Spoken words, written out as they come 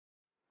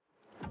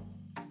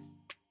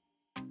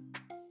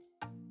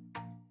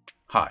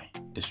Hi,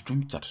 the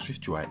StreamChat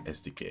SwiftUI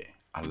SDK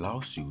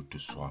allows you to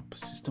swap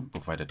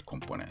system-provided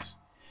components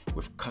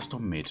with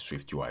custom-made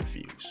SwiftUI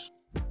views.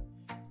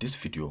 This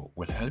video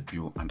will help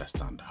you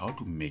understand how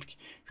to make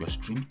your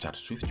StreamChat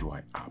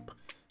SwiftUI app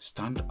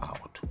stand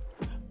out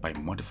by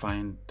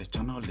modifying the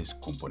channel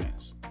list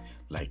components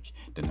like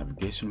the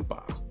navigation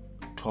bar,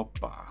 top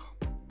bar,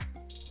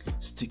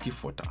 sticky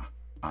footer,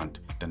 and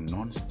the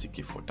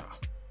non-sticky footer.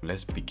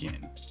 Let's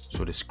begin.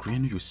 So the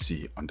screen you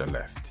see on the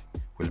left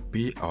will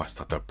be our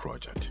starter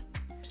project.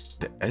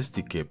 The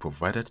SDK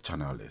provided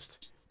channel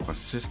list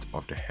consists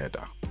of the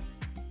header,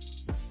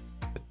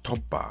 the top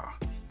bar,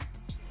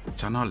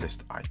 channel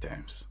list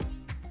items,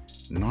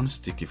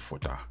 non-sticky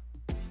footer,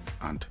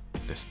 and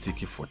the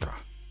sticky footer.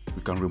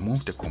 We can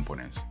remove the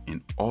components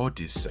in all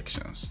these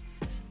sections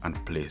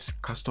and place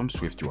custom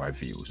SwiftUI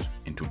views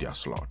into their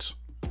slots.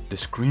 The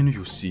screen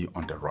you see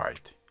on the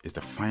right is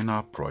the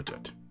final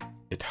project.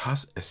 It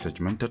has a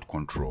segmented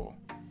control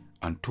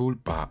and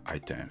toolbar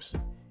items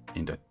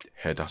in the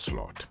header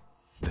slot.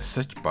 The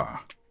search bar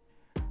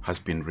has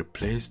been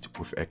replaced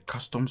with a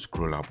custom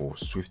scrollable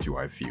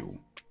SwiftUI view.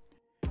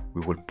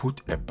 We will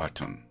put a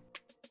button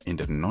in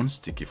the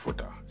non-sticky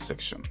footer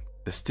section.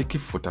 The sticky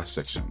footer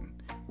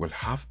section will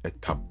have a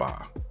tab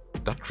bar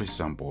that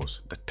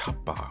resembles the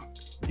tab bar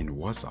in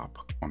WhatsApp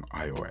on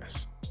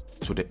iOS.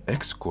 So the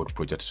Xcode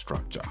project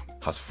structure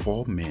has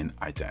four main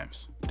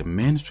items: the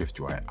main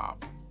SwiftUI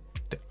app,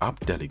 the app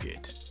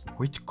delegate,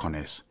 which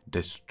connects the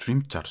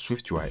StreamChat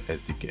SwiftUI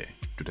SDK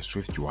to the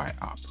SwiftUI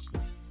app.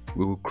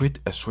 We will create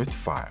a Swift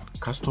file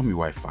custom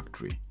UI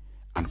factory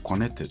and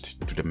connect it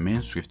to the main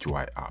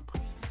SwiftUI app.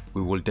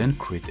 We will then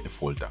create a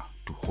folder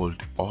to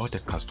hold all the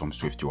custom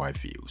SwiftUI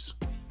views.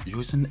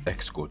 Using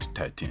Xcode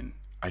 13,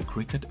 I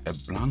created a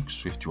blank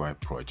SwiftUI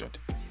project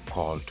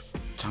called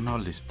Channel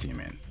List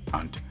Theming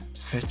and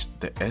fetched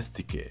the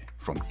SDK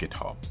from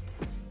GitHub.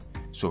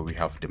 So we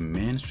have the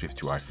main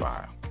SwiftUI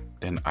file.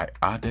 Then I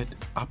added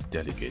app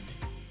delegate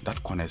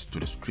that connects to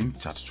the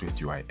StreamChat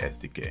SwiftUI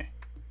SDK.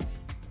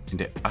 In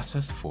the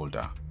assets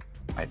folder,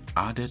 I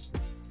added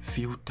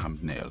few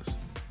thumbnails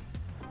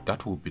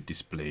that will be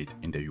displayed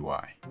in the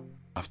UI.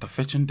 After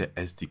fetching the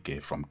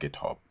SDK from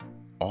GitHub,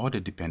 all the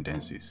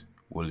dependencies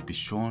will be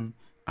shown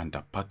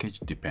under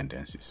package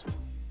dependencies.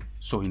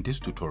 So in this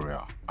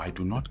tutorial, I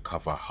do not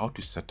cover how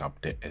to set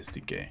up the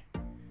SDK.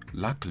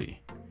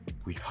 Luckily,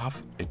 we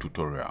have a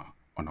tutorial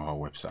on our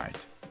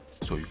website,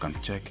 so you can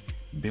check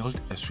Build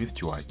a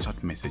SwiftUI chat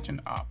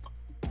messaging app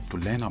to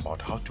learn about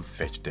how to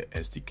fetch the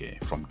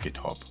SDK from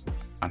GitHub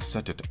and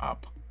set it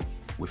up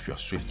with your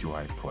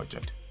SwiftUI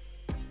project.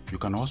 You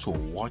can also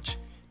watch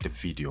the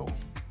video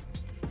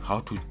how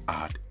to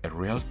add a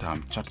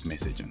real-time chat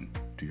messaging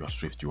to your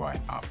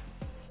SwiftUI app.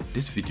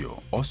 This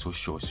video also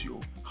shows you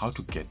how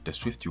to get the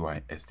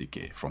SwiftUI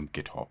SDK from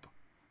GitHub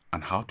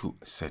and how to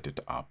set it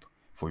up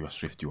for your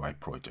SwiftUI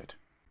project.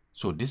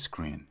 So this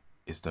screen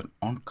is the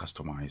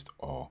uncustomized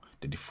or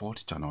the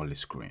default channel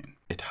list screen.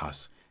 It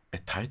has a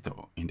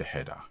title in the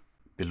header.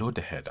 Below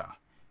the header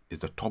is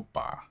the top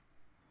bar,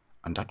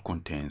 and that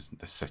contains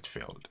the search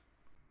field.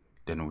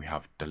 Then we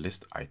have the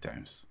list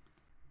items.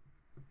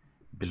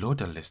 Below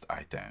the list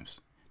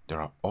items, there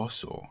are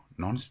also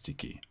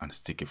non-sticky and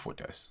sticky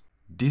footers.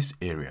 These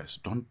areas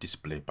don't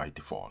display by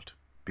default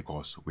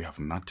because we have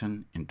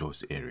nothing in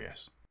those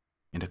areas.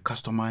 In the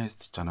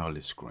customized channel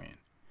list screen,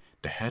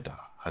 the header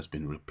has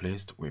been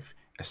replaced with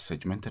a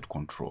segmented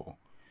control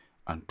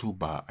and two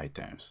bar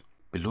items.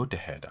 Below the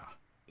header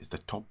is the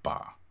top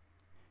bar.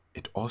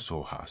 It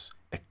also has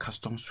a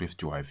custom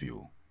SwiftUI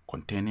view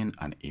containing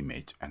an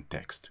image and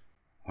text.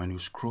 When you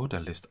scroll the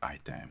list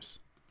items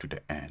to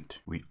the end,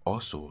 we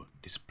also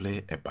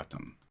display a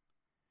button.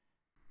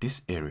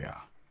 This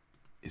area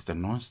is the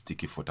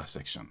non-sticky footer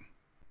section.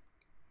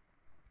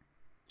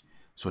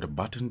 So the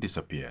button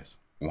disappears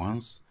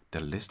once the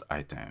list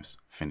items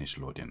finish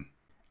loading.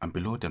 And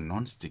below the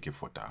non-sticky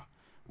footer,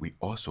 we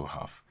also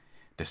have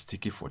the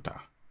sticky footer.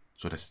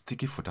 So the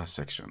sticky footer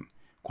section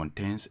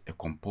contains a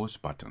compose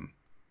button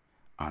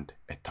and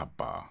a tab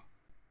bar.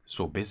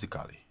 So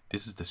basically,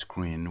 this is the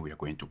screen we are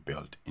going to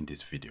build in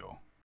this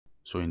video.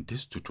 So in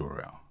this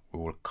tutorial, we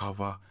will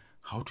cover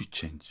how to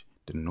change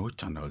the no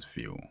channels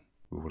view.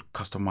 We will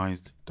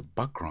customize the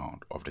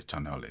background of the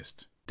channel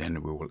list.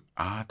 Then we will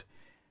add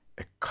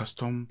a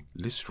custom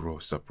list row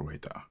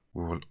separator.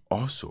 We will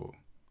also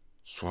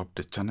swap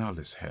the channel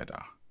list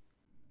header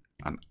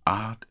and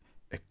add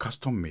a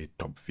custom-made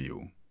top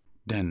view.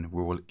 Then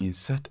we will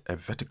insert a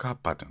vertical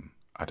button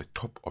at the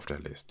top of the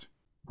list.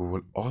 We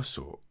will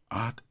also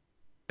add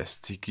a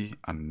sticky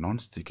and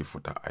non-sticky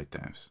footer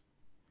items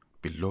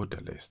below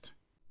the list.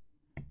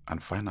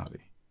 And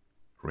finally,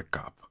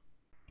 recap.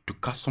 To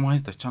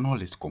customize the channel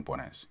list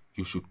components,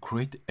 you should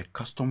create a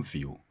custom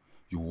view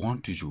you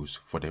want to use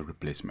for the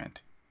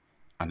replacement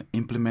and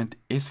implement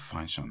its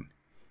function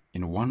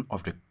in one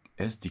of the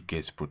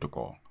SDK's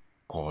protocol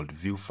called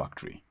View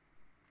Factory.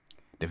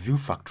 The View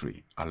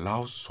Factory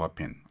allows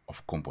swapping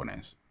of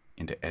components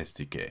in the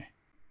SDK.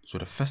 So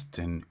the first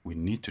thing we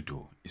need to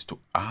do is to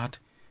add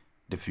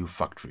the View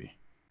Factory.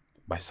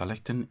 By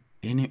selecting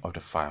any of the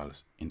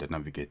files in the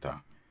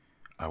navigator,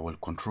 I will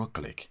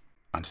control-click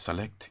and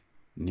select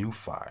New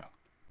File.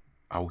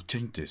 I will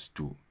change this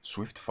to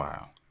Swift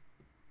File,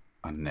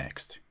 and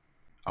next,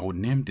 I will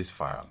name this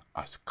file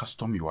as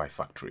Custom UI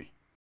Factory.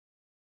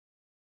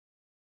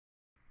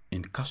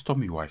 In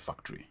Custom UI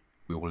Factory,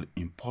 we will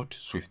import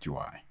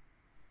SwiftUI,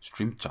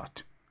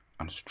 StreamChat,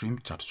 and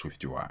StreamChat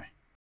SwiftUI.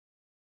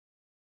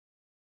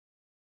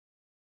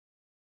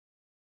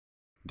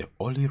 The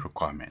only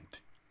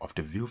requirement of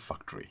the View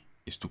Factory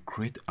is to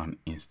create an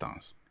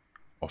instance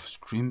of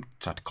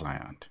StreamChat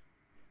client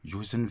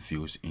using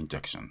views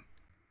injection.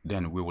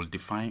 Then we will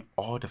define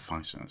all the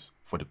functions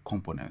for the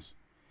components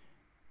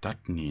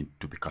that need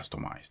to be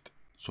customized.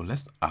 So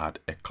let's add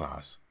a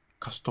class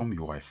Custom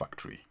UI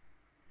Factory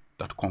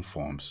that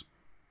conforms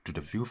to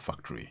the View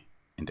Factory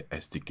in the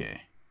SDK.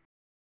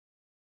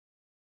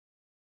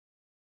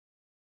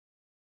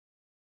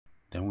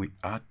 Then we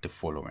add the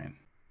following.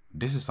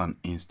 This is an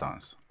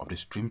instance of the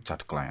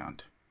StreamChat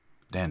client.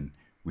 Then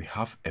we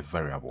have a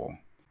variable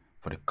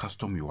for the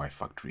Custom UI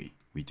Factory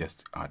we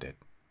just added.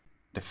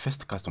 The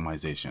first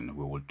customization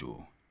we will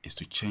do is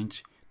to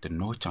change the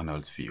No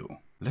Channels view.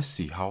 Let's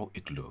see how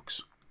it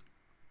looks.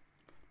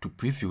 To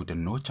preview the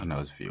No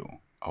Channels view,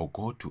 I'll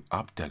go to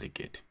App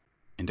Delegate.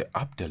 In the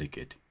App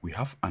Delegate, we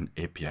have an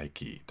API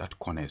key that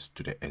connects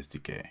to the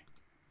SDK.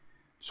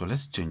 So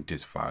let's change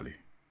this value.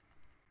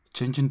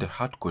 Changing the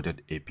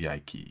hard-coded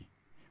API key,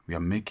 we are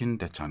making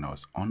the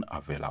channels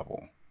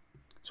unavailable.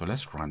 So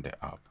let's run the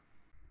app.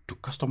 To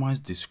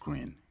customize this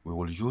screen, we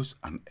will use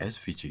an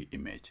SVG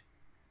image,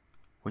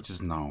 which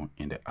is now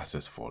in the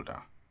Assets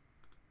folder.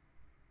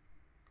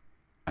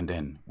 And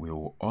then we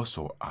will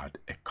also add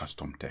a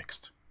custom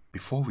text.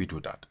 Before we do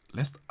that,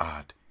 let's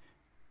add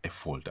a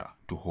folder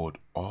to hold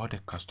all the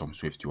custom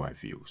SwiftUI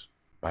views.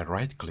 By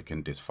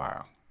right-clicking this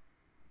file,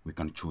 we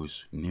can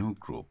choose New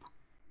Group.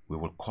 We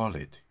will call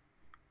it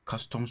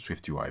Custom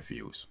SwiftUI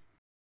Views.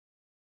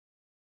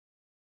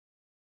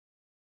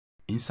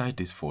 Inside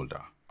this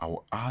folder, I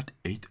will add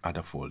 8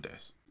 other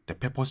folders. The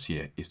purpose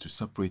here is to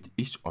separate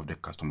each of the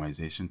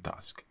customization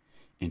tasks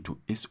into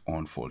its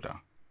own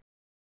folder.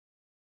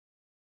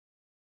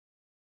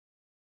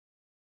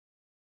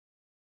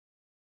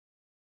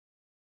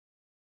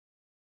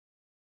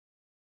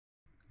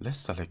 Let's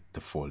select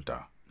the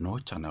folder No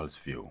Channels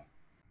View,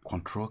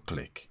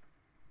 control-click,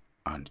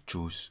 and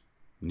choose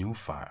New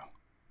File.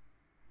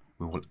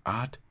 We will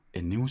add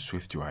a new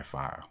SwiftUI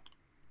file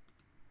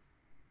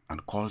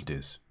and call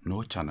this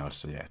No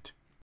Channels Yet.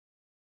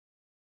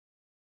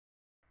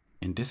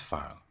 In this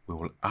file, we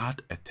will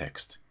add a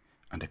text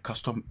and a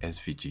custom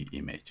SVG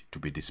image to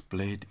be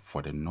displayed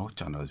for the No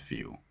Channels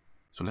view.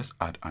 So let's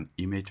add an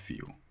image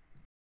view.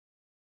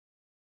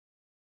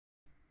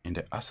 In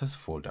the Assets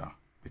folder,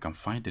 we can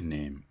find the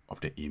name of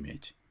the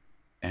image,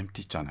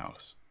 Empty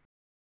Channels.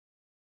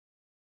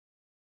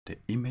 The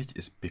image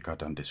is bigger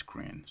than the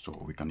screen, so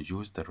we can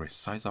use the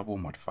resizable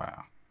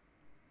modifier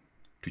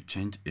to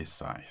change its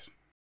size.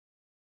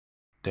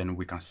 Then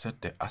we can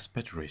set the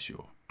aspect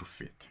ratio to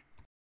fit.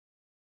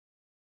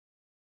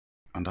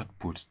 And that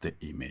puts the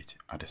image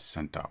at the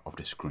center of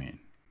the screen.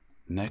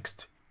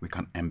 Next, we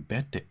can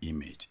embed the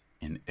image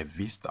in a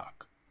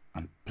VStack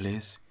and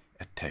place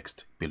a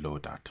text below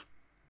that.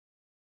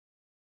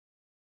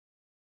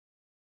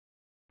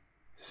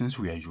 Since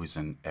we are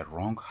using a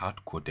wrong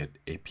hard-coded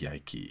API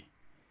key,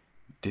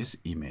 this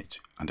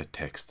image and the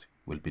text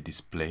will be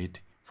displayed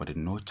for the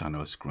No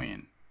Channel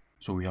screen.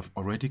 So we have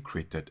already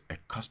created a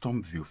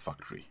custom view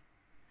factory.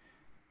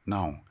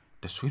 Now,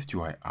 the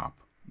SwiftUI app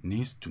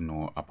needs to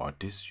know about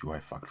this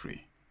UI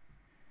factory.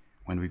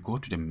 When we go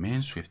to the main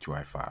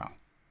SwiftUI file,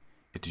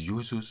 it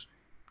uses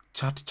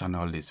chat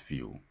channel list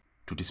view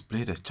to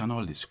display the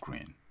channel list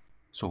screen.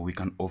 So we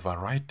can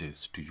override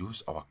this to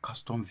use our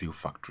custom view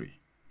factory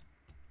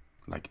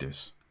like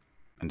this.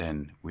 And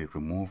then we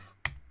remove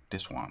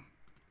this one.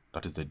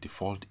 That is the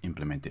default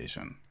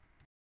implementation.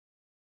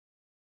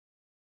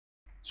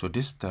 So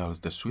this tells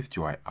the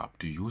SwiftUI app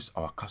to use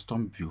our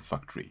custom view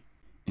factory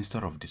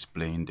instead of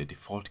displaying the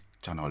default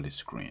channel list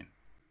screen.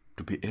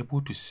 To be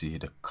able to see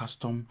the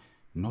custom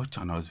No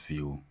Channels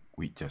view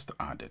we just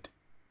added,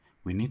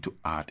 we need to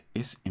add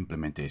its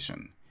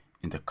implementation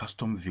in the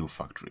custom view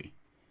factory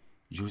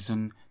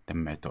using the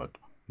method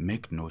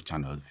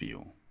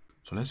makeNoChannelView.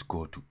 So let's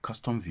go to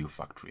custom view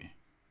factory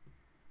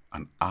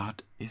and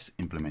add its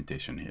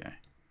implementation here.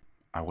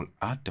 I will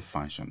add the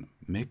function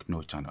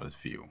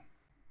makeNoChannelView.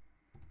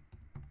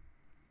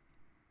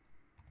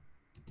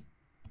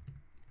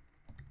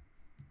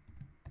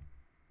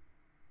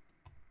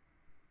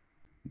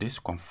 This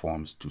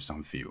conforms to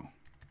some view.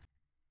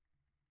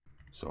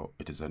 So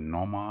it is a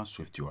normal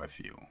SwiftUI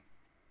view.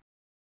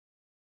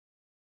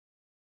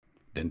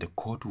 Then the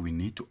code we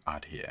need to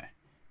add here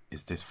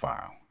is this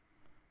file,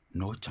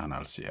 No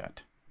Channels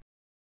Yet.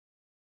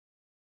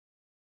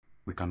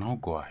 We can now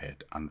go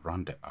ahead and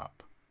run the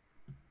app.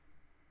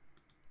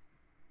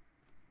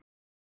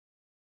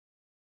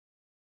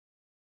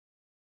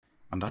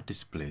 And that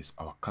displays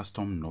our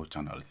custom No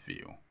Channels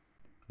view.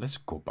 Let's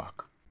go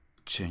back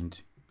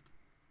change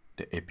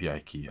the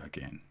API key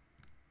again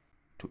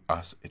to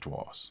as it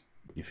was.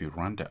 If you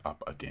run the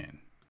app again,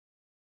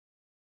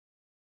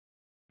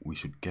 we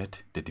should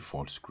get the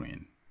default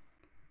screen.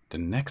 The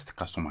next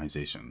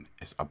customization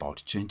is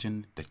about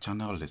changing the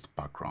channel list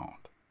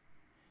background.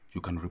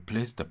 You can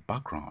replace the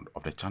background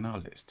of the channel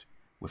list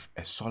with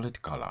a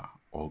solid color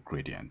or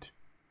gradient.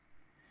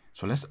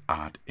 So let's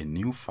add a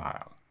new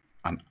file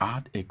and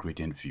add a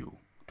gradient view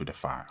to the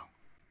file.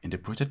 In the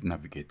project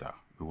navigator,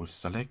 we will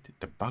select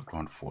the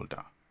background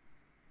folder,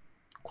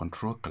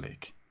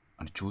 Control-click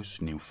and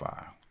choose New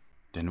File.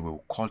 Then we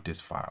will call this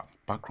file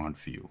Background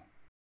View.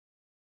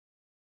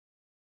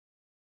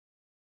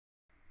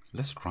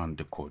 Let's run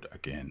the code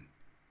again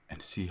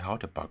and see how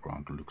the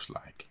background looks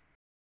like.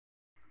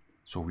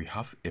 So we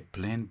have a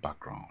plain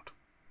background.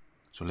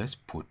 So let's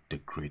put the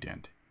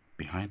gradient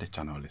behind the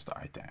channel list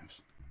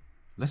items.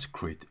 Let's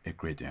create a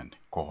gradient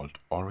called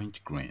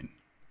orange green.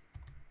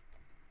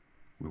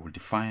 We will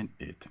define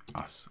it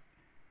as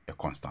a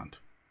constant.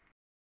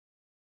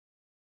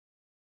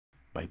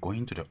 By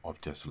going to the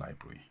objects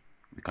library,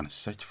 we can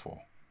search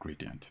for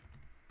gradient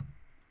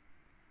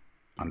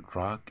and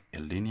drag a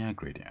linear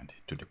gradient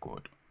to the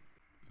code.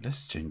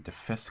 Let's change the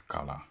first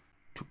color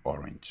to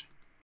orange.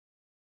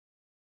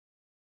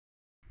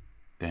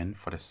 Then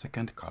for the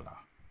second color,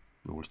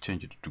 we will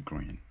change it to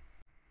green.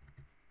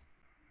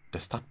 The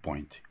start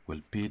point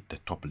will be the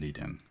top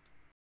leading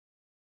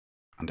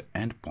and the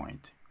end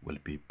point will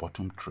be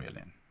bottom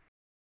trailing.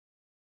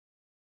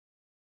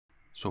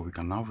 So we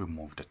can now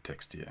remove the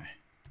text here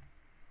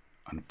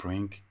and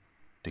bring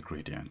the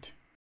gradient.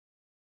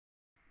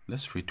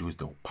 Let's reduce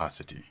the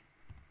opacity.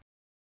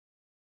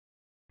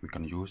 We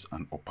can use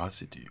an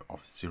opacity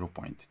of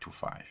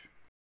 0.25.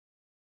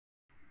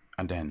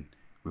 And then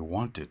we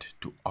want it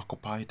to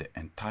occupy the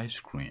entire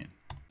screen,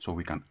 so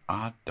we can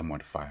add the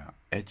modifier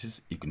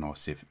edges ignore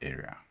safe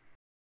area.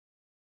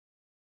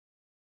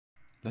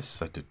 Let's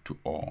set it to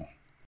all.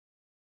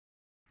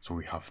 So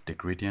we have the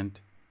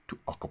gradient to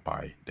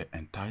occupy the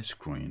entire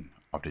screen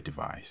of the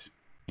device.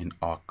 In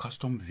our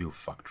custom view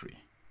factory,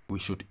 we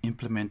should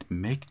implement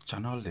make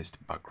channel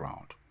list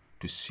background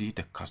to see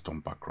the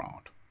custom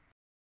background.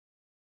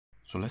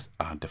 So let's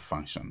add the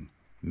function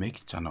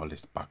make channel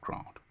list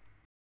background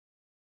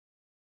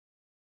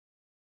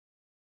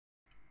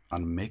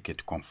and make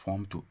it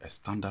conform to a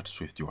standard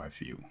SwiftUI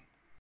view.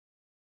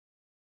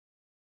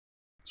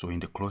 So in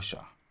the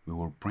closure, we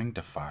will bring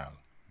the file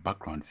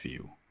background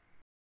view.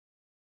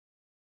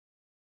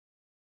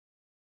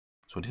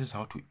 So this is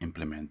how to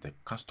implement the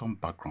custom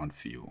background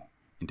view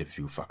in the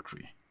view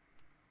factory.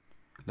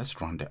 Let's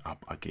run the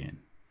app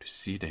again to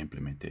see the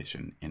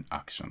implementation in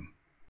action.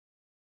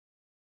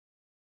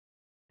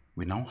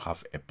 We now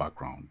have a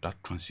background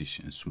that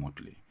transitions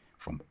smoothly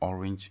from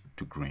orange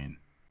to green.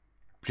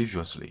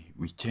 Previously,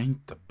 we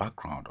changed the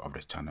background of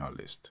the channel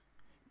list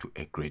to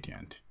a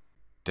gradient.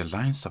 The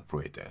line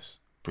separators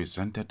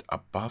presented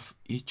above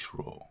each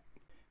row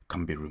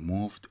can be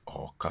removed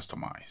or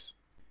customized.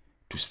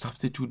 To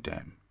substitute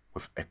them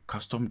with a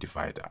custom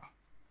divider,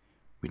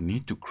 we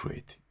need to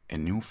create a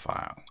new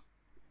file,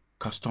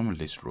 custom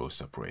list row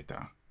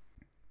separator.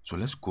 So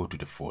let's go to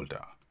the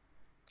folder,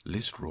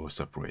 list row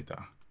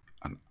separator,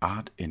 and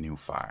add a new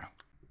file.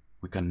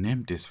 We can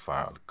name this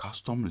file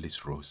custom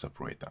list row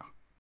separator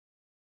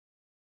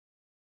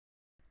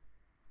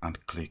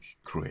and click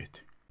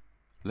create.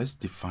 Let's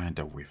define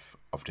the width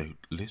of the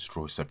list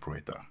row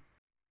separator.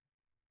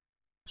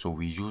 So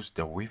we use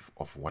the width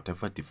of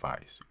whatever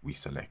device we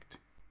select.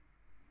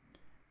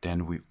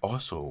 Then we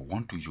also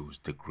want to use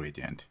the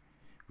gradient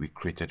we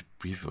created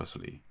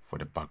previously for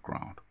the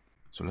background.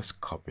 So let's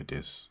copy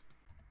this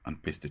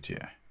and paste it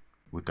here.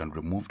 We can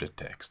remove the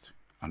text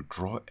and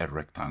draw a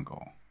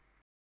rectangle.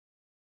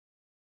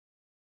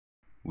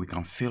 We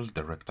can fill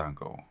the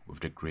rectangle with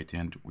the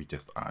gradient we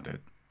just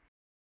added.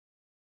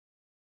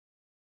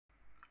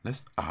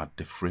 Let's add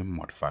the frame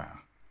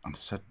modifier and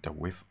set the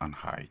width and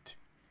height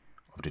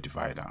of the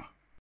divider.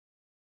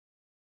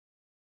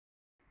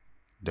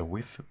 The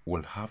width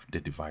will have the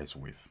device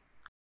width.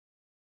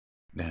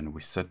 Then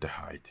we set the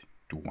height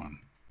to 1.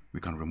 We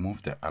can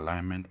remove the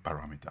alignment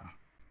parameter.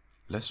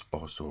 Let's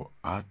also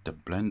add the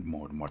blend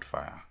mode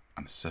modifier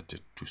and set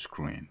it to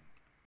screen.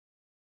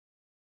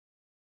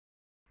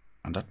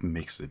 And that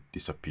makes it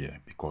disappear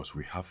because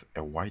we have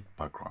a white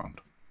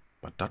background,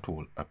 but that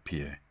will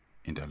appear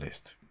in the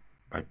list.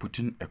 By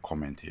putting a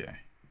comment here,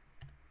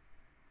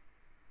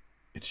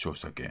 it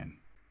shows again.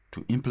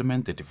 To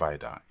implement the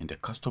divider in the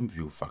custom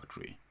view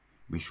factory,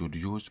 we should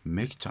use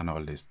make channel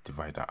list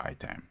divider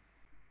item.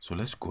 So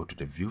let's go to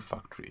the view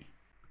factory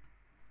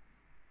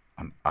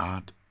and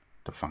add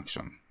the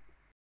function.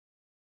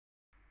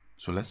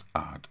 So let's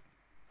add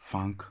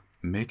func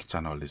make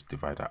channel list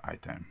divider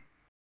item,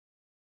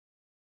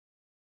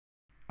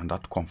 and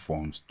that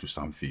conforms to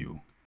some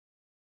view.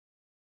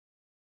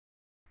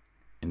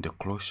 In the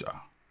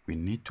closure, we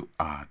need to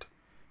add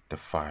the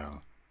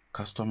file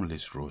custom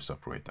list row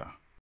separator.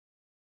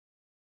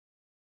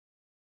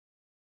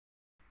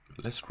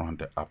 Let's run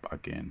the app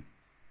again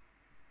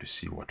to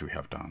see what we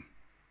have done.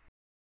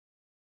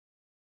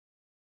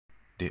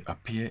 They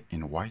appear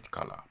in white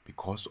color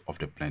because of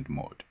the blend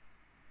mode.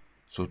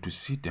 So to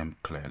see them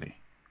clearly,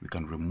 we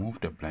can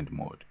remove the blend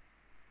mode.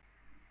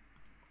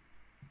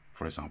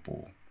 For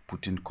example,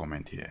 put in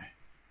comment here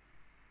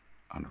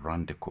and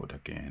run the code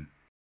again.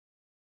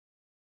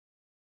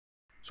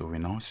 So we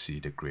now see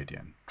the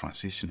gradient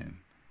transitioning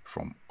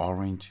from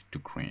orange to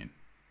green.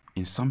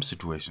 In some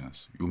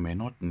situations, you may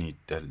not need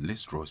the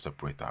list row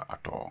separator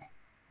at all.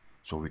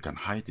 So we can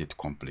hide it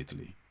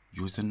completely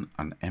using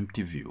an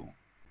empty view.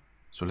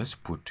 So let's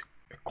put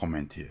a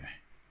comment here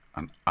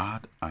and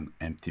add an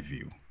empty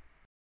view.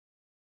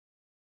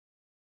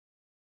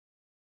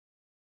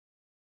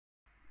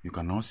 You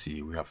can now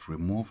see we have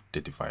removed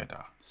the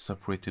divider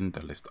separating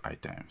the list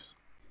items.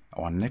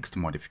 Our next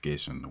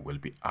modification will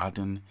be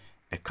adding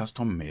a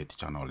custom-made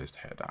channel list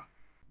header.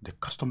 The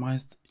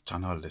customized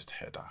channel list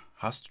header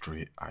has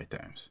 3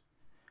 items: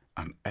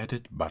 an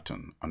edit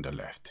button on the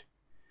left,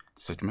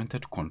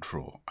 segmented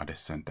control at the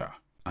center,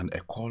 and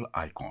a call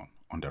icon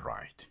on the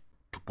right.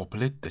 To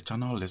populate the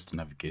channel list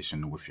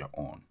navigation with your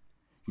own,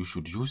 you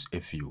should use a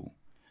view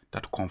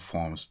that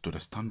conforms to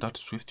the standard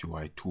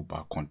SwiftUI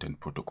toolbar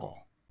content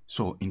protocol.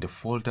 So in the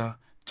folder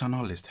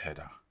channel list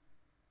header,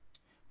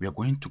 we are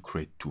going to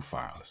create 2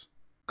 files: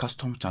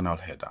 custom channel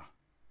header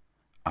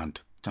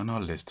and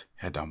channel list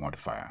header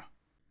modifier.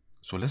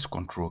 So let's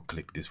control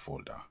click this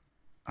folder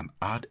and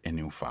add a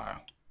new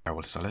file. I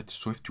will select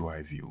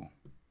SwiftUI view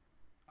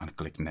and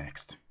click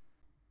next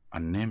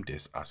and name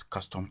this as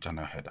custom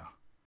channel header.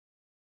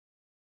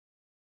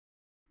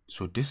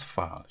 So this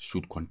file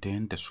should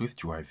contain the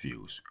SwiftUI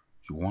views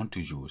you want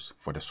to use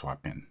for the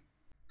swapping.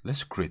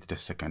 Let's create the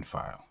second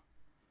file,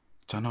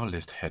 channel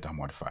list header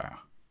modifier.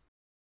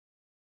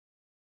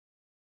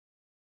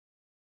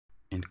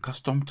 In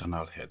custom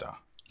channel header,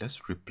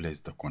 let's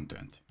replace the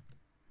content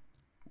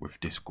with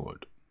this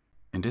code.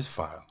 In this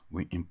file,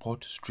 we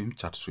import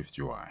StreamChat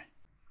SwiftUI.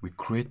 We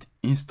create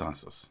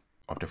instances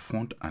of the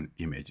font and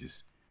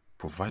images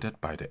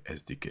provided by the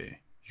SDK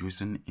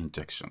using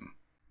injection.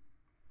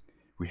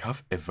 We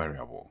have a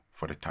variable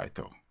for the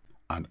title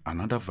and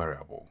another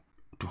variable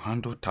to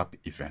handle tap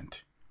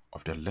event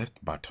of the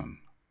left button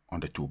on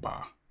the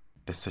toolbar.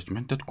 The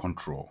segmented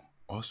control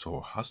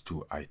also has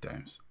 2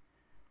 items: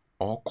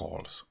 all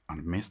calls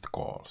and missed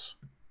calls.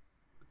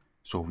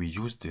 So we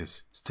use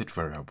this state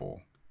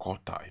variable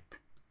called type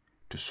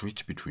to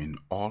switch between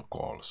all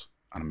calls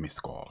and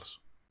missed calls.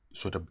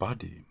 So the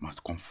body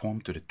must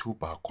conform to the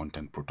toolbar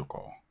content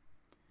protocol.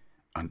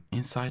 And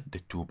inside the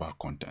toolbar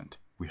content,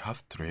 we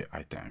have 3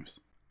 items.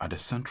 At the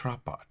central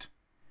part,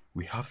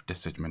 we have the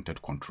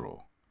segmented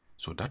control.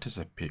 So that is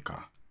a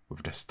picker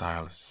with the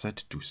style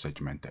set to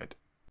segmented.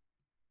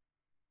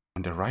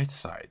 On the right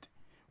side,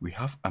 we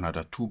have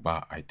another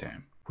toolbar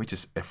item, which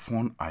is a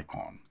phone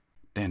icon.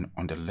 Then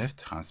on the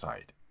left hand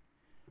side,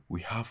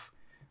 we have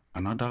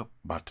another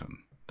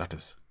button, that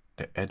is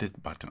the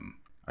edit button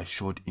I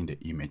showed in the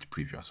image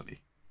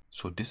previously.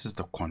 So this is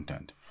the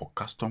content for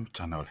custom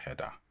channel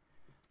header.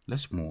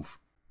 Let's move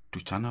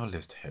to channel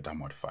list header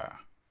modifier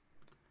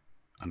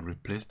and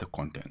replace the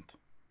content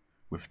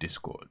with this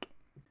code.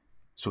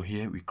 So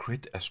here we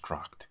create a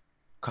struct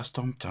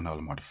custom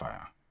channel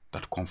modifier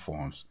that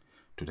conforms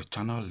to the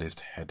channel list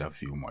header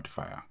view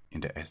modifier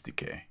in the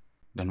SDK.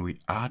 Then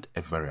we add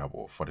a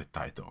variable for the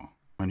title.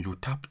 When you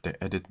tap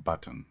the edit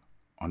button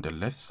on the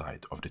left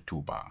side of the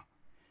toolbar,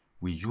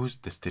 we use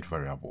the state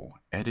variable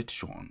edit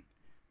shown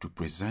to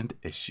present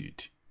a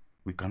sheet.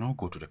 We can now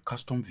go to the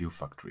custom view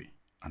factory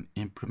and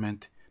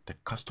implement the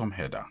custom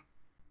header.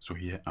 So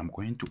here I'm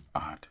going to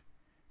add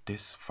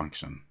this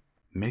function,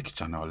 make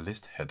channel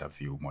list header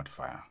view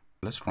modifier.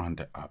 Let's run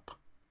the app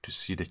to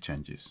see the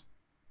changes.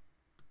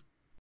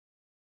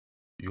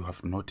 You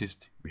have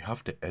noticed we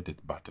have the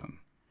edit button,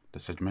 the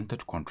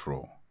segmented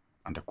control,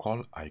 and the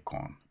call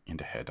icon in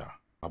the header.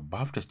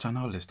 Above the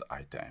channel list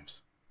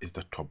items is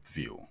the top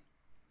view.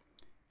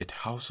 It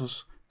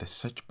houses the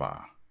search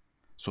bar.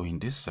 So in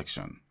this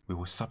section, we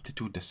will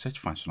substitute the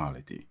search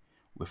functionality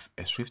with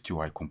a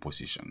SwiftUI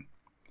composition,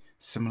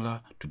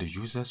 similar to the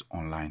users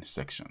online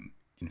section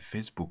in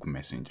Facebook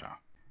Messenger.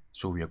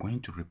 So we are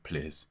going to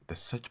replace the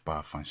search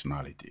bar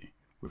functionality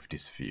with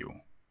this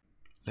view.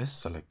 Let's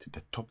select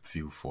the top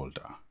view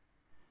folder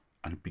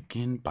and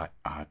begin by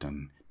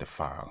adding the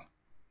file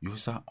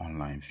user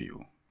online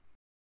view.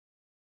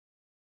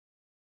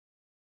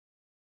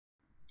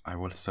 I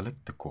will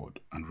select the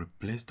code and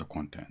replace the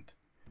content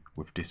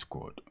with this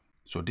code.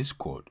 So this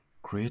code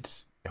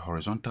creates a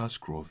horizontal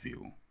scroll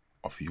view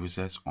of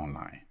users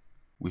online.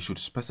 We should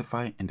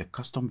specify in the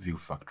custom view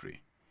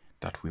factory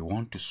that we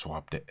want to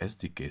swap the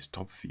SDK's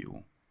top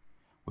view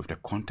with the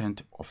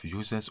content of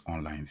users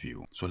online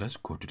view. So let's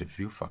go to the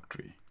view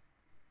factory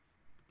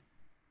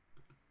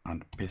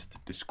and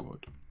paste this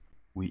code.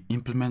 We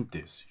implement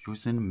this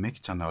using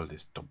make channel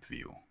list top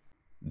view.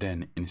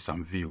 Then in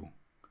some view,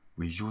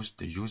 we use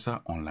the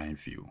user online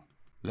view.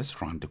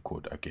 Let's run the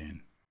code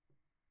again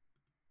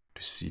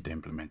to see the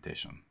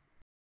implementation.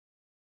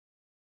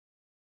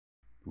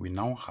 We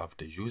now have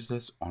the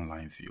users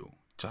online view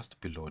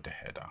just below the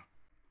header.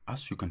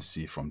 As you can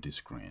see from this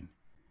screen,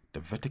 The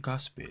vertical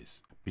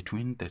space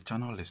between the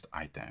channel list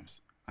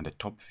items and the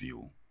top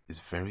view is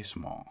very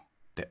small.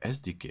 The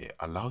SDK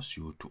allows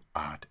you to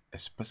add a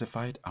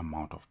specified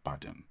amount of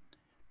padding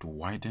to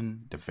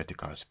widen the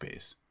vertical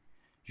space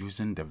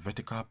using the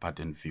vertical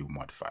padding view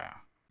modifier.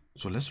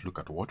 So let's look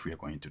at what we are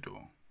going to do.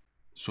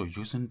 So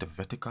using the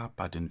vertical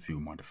padding view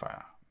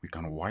modifier, we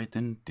can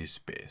widen this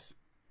space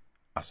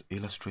as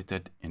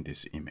illustrated in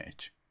this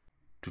image.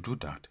 To do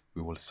that,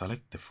 we will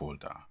select the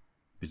folder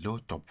below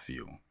top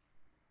view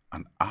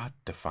and add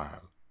the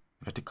file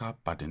vertical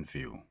padding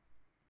view.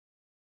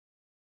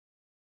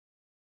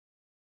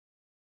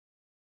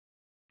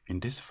 In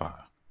this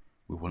file,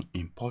 we will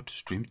import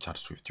StreamChat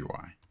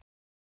SwiftUI.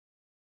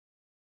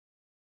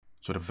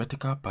 So the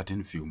vertical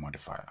padding view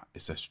modifier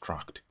is a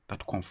struct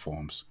that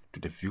conforms to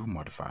the view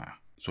modifier.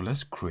 So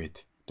let's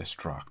create the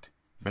struct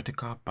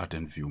vertical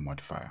padding view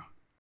modifier.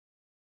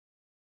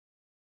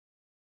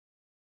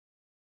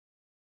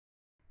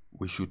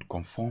 We should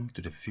conform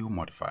to the view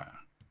modifier.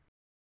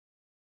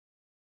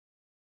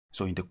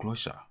 So in the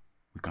closure,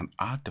 we can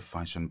add the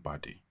function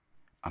body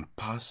and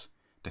pass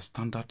the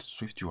standard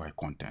SwiftUI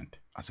content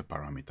as a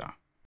parameter.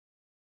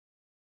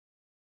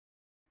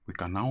 We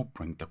can now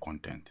bring the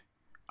content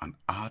and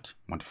add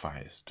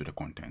modifiers to the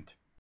content.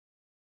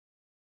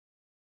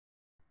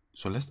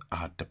 So let's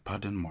add the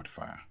padding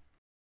modifier.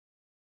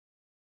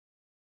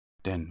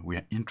 Then we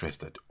are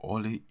interested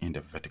only in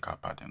the vertical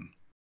padding.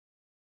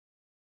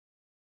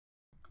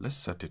 Let's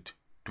set it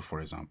to, for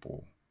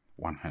example,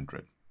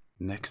 100.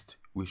 Next,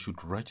 we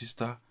should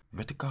register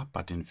vertical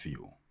padding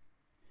view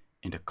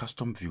in the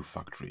custom view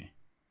factory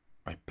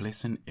by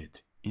placing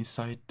it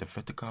inside the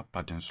vertical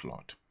padding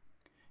slot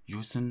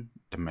using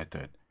the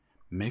method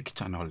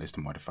makeChannelList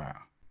modifier.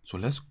 So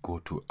let's go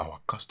to our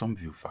custom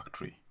view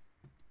factory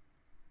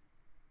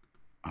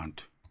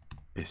and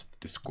paste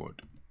this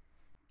code.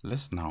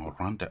 Let's now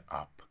run the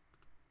app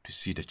to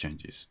see the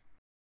changes.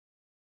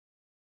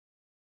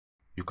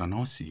 You can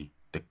now see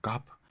the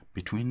gap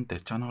between the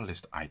channel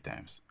list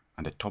items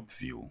and the top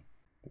view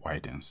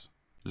widens.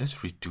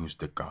 Let's reduce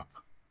the gap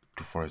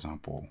to, for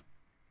example,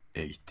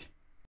 8.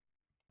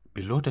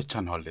 Below the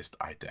channel list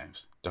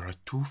items, there are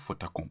two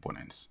footer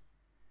components.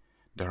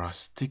 There are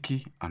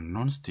sticky and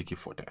non-sticky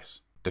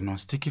footers. The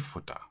non-sticky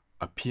footer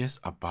appears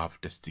above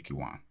the sticky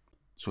one.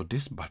 So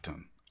this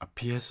button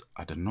appears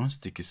at the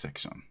non-sticky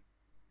section,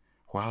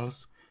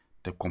 whilst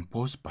the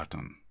compose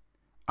button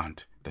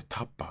and the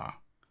tab bar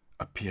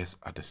appears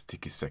at the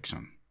sticky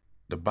section.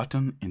 The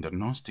button in the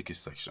non-sticky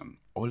section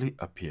only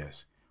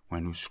appears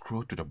when we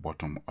scroll to the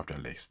bottom of the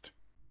list.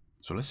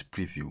 So let's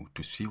preview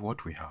to see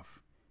what we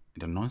have in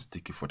the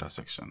non-sticky footer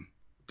section.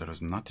 There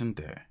is nothing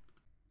there.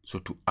 So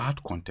to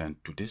add content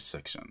to this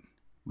section,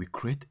 we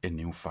create a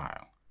new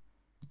file.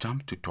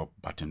 Jump to top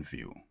button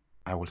view.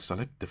 I will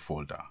select the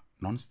folder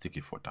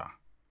non-sticky footer.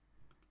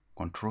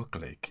 Control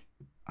click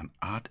and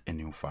add a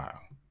new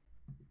file.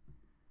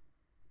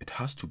 It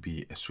has to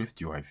be a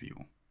SwiftUI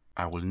view.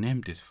 I will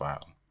name this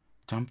file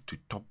Jump to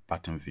top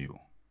button view.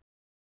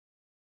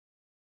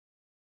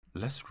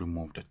 Let's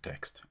remove the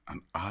text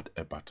and add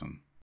a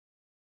button.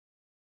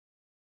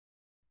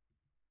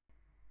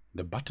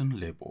 The button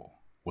label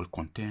will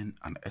contain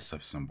an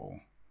SF symbol,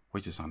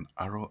 which is an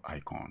arrow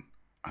icon,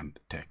 and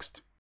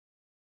text.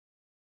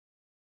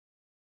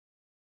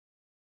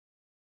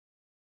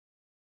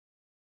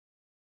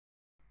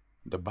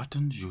 The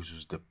button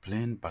uses the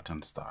plain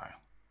button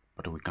style,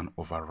 but we can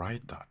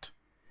override that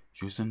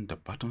using the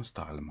button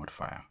style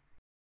modifier.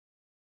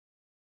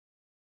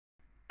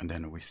 And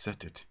then we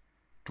set it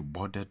to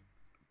bordered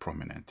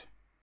prominent.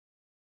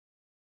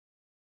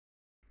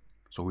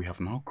 So we have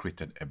now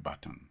created a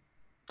button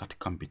that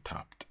can be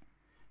tapped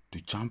to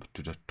jump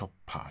to the top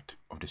part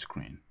of the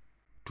screen.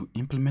 To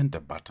implement the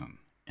button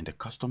in the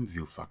custom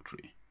view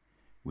factory,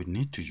 we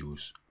need to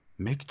use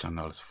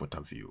makeChannels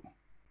footer view.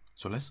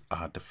 So let's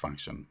add the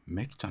function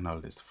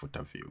makeChannelList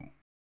footer view.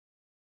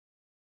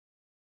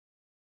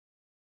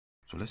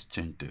 So let's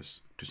change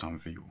this to some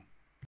view.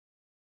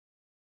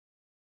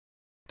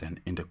 Then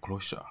in the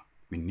closure,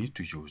 we need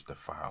to use the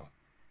file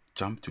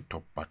jump to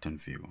top button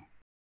view.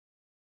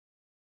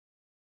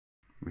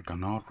 We can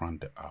now run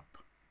the app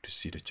to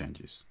see the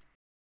changes.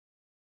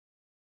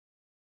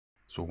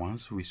 So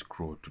once we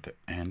scroll to the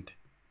end,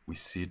 we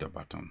see the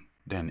button.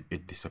 Then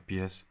it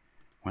disappears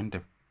when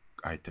the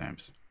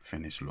items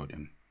finish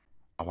loading.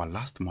 Our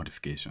last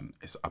modification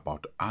is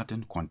about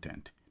adding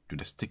content to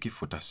the sticky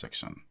footer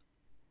section.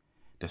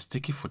 The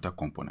sticky footer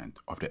component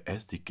of the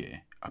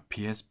SDK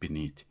appears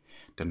beneath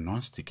the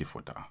non-sticky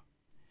footer.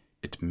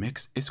 It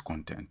makes its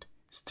content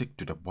stick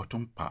to the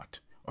bottom part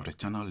of the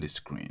channel list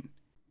screen.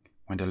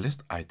 When the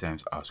list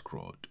items are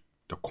scrolled,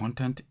 the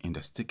content in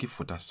the sticky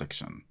footer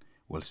section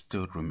will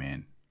still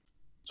remain.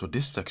 So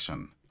this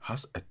section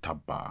has a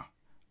tab bar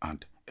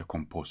and a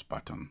compose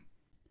button.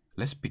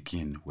 Let's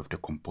begin with the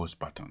compose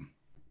button.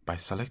 By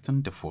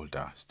selecting the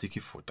folder sticky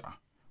footer,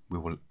 we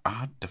will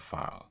add the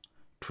file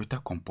Twitter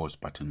compose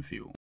button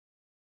view.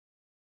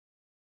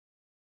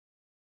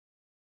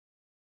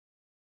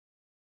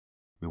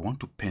 We want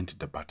to paint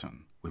the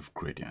button with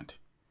gradient.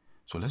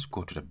 So let's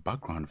go to the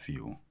background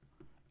view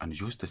and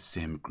use the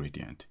same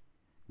gradient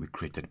we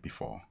created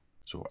before.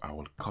 So I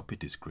will copy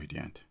this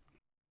gradient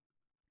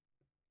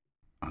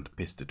and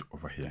paste it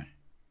over here.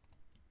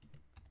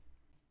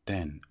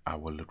 Then I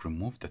will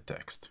remove the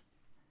text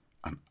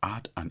and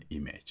add an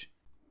image.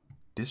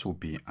 This will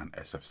be an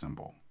SF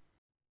symbol.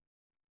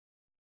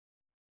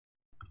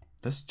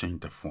 Let's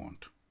change the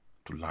font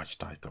to large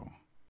title.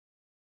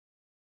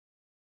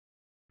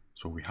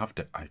 So we have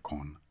the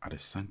icon at the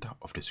center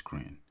of the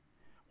screen.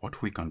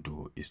 What we can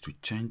do is to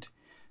change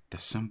the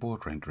symbol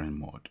rendering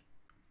mode.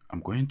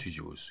 I'm going to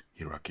use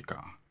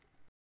hierarchical.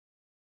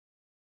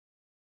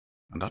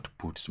 And that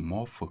puts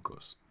more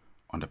focus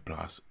on the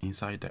plus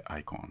inside the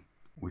icon.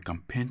 We can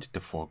paint the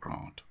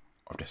foreground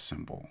of the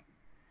symbol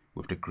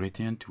with the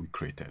gradient we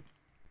created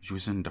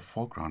using the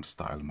foreground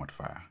style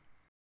modifier.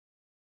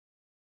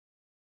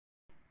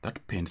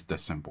 That paints the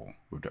symbol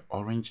with the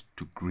orange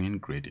to green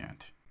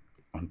gradient.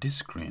 On this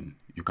screen,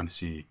 you can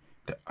see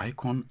the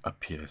icon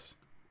appears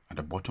at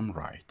the bottom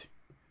right.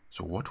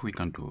 So what we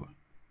can do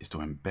is to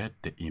embed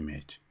the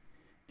image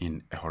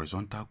in a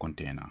horizontal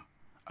container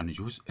and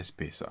use a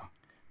spacer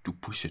to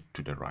push it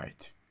to the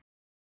right.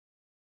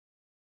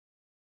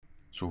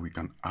 So we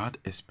can add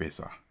a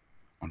spacer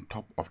on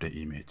top of the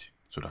image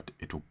so that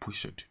it will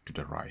push it to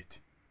the right,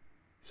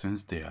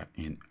 since they are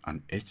in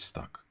an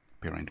H-stack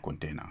parent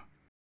container.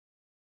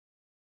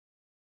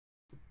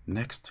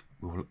 Next,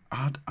 we will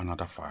add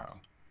another file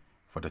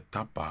for the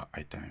tab bar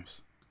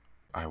items.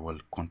 I will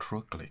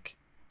control click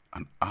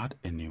and add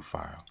a new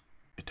file.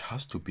 It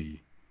has to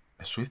be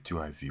a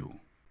SwiftUI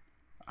view.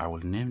 I will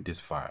name this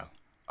file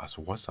as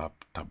WhatsApp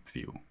tab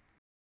view.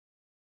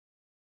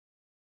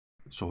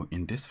 So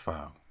in this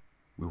file,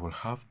 we will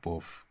have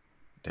both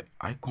the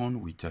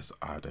icon we just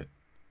added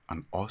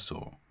and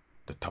also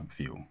the tab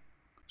view.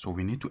 So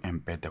we need to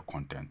embed the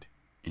content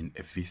in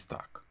a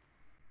VStack.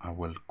 I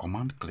will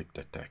command click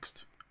the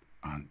text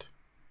and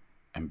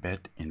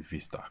embed in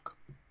VStack.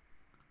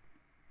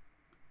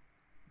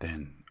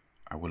 Then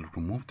I will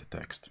remove the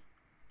text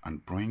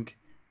and bring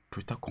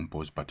Twitter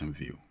Compose button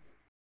view.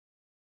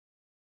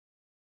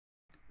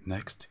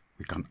 Next,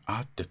 we can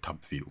add the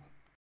tab view.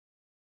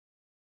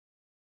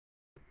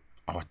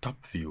 Our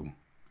tab view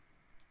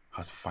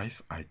has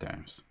 5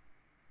 items.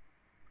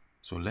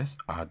 So let's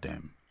add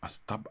them as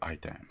tab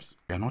items.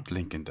 We are not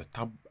linking the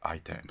tab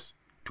items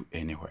to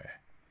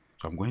anywhere.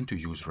 So I'm going to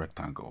use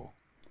rectangle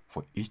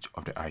for each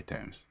of the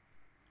items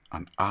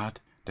and add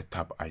the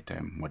tab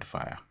item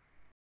modifier.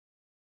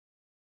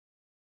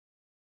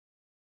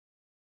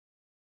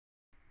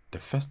 The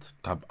first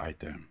tab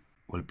item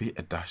will be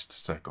a dashed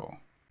circle.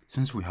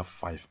 Since we have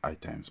 5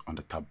 items on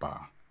the tab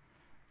bar,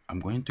 I'm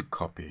going to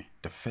copy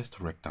the first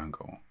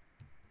rectangle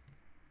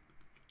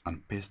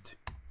and paste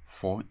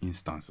 4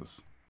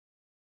 instances.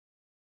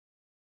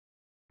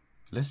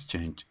 Let's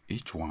change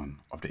each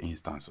one of the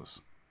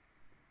instances.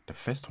 The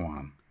first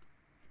one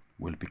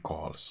will be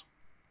calls.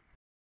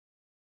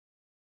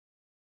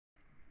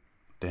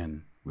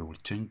 Then we will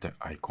change the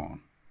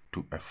icon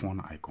to a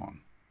phone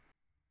icon.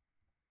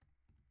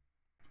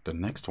 The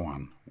next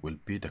one will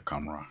be the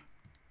camera.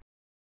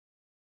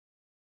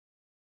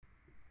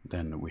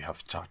 Then we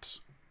have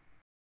charts.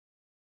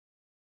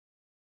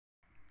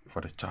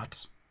 For the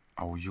charts,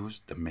 I will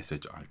use the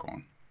message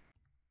icon.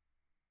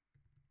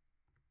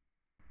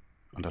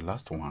 And the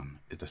last one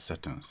is the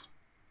settings.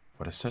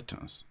 For the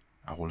settings,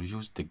 I will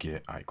use the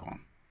gear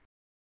icon.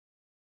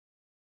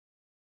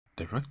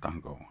 The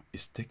rectangle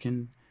is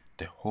taking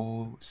the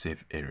whole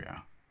save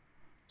area,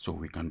 so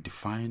we can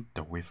define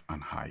the width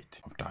and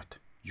height of that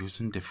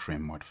using the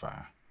frame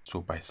modifier. So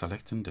by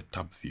selecting the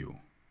tab view,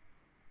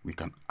 we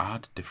can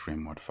add the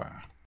frame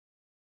modifier.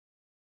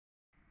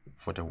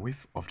 For the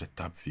width of the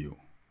tab view,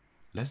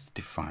 let's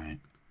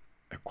define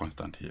a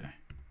constant here.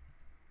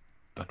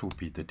 That will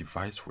be the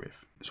device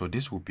width. So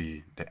this will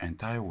be the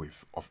entire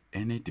width of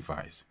any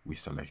device we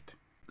select.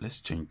 Let's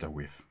change the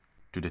width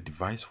to the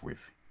device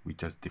width we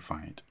just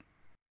defined.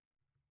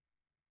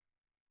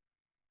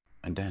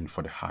 And then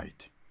for the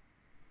height,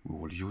 we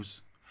will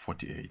use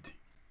 48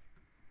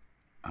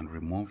 and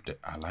remove the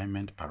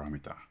alignment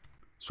parameter.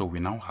 So we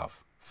now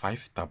have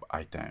 5 tab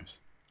items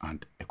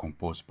and a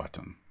compose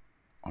button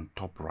on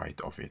top right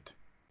of it.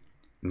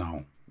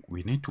 Now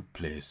we need to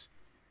place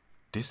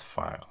this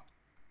file,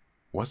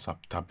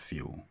 WhatsApp tab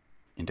view,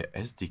 in the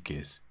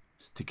SDK's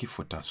sticky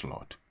footer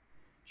slot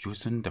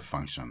using the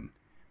function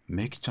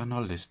make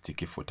channel list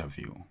sticky footer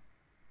view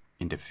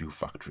in the view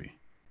factory.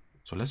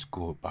 So let's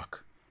go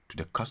back to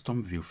the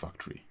custom view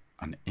factory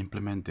and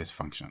implement this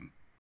function.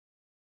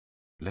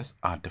 Let's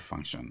add the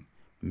function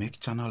make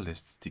channel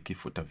list sticky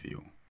footer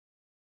view.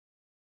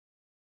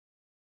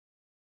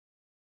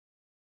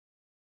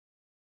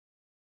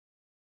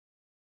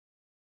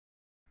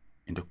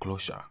 In the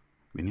closure,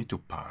 we need to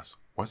pass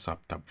WhatsApp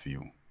tab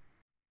view.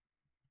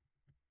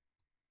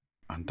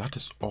 And that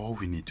is all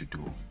we need to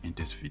do in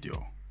this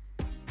video.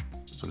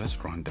 So let's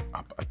run the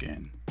app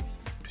again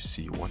to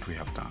see what we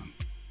have done.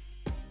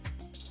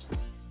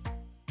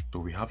 So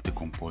we have the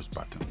compose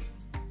button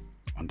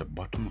on the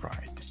bottom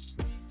right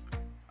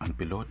and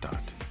below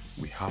that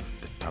we have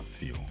the tab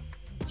view.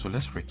 So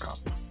let's recap.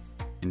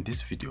 In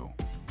this video,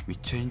 we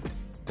changed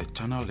the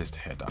channel list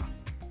header.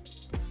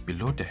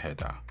 Below the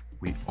header,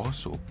 we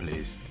also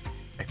placed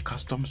a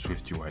custom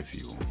SwiftUI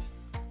view.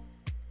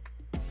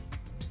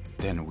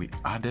 Then we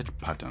added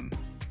pattern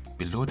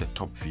below the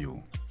top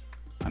view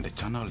and the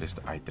channel list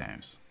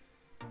items.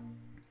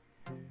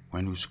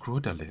 When we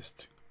scroll the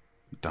list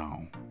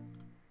down,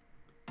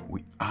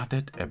 we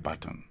added a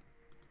button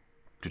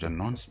to the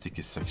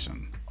non-sticky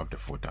section of the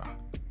footer.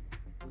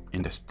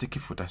 In the sticky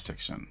footer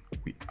section,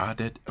 we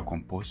added a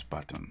compose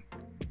button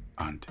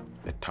and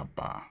a tab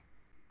bar.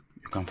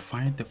 You can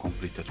find the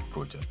completed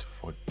project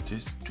for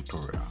this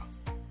tutorial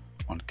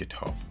on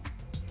GitHub.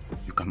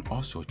 You can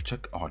also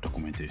check our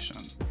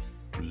documentation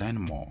to learn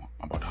more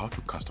about how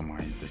to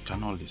customize the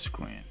channel list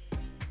screen.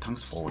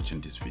 Thanks for watching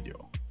this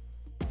video.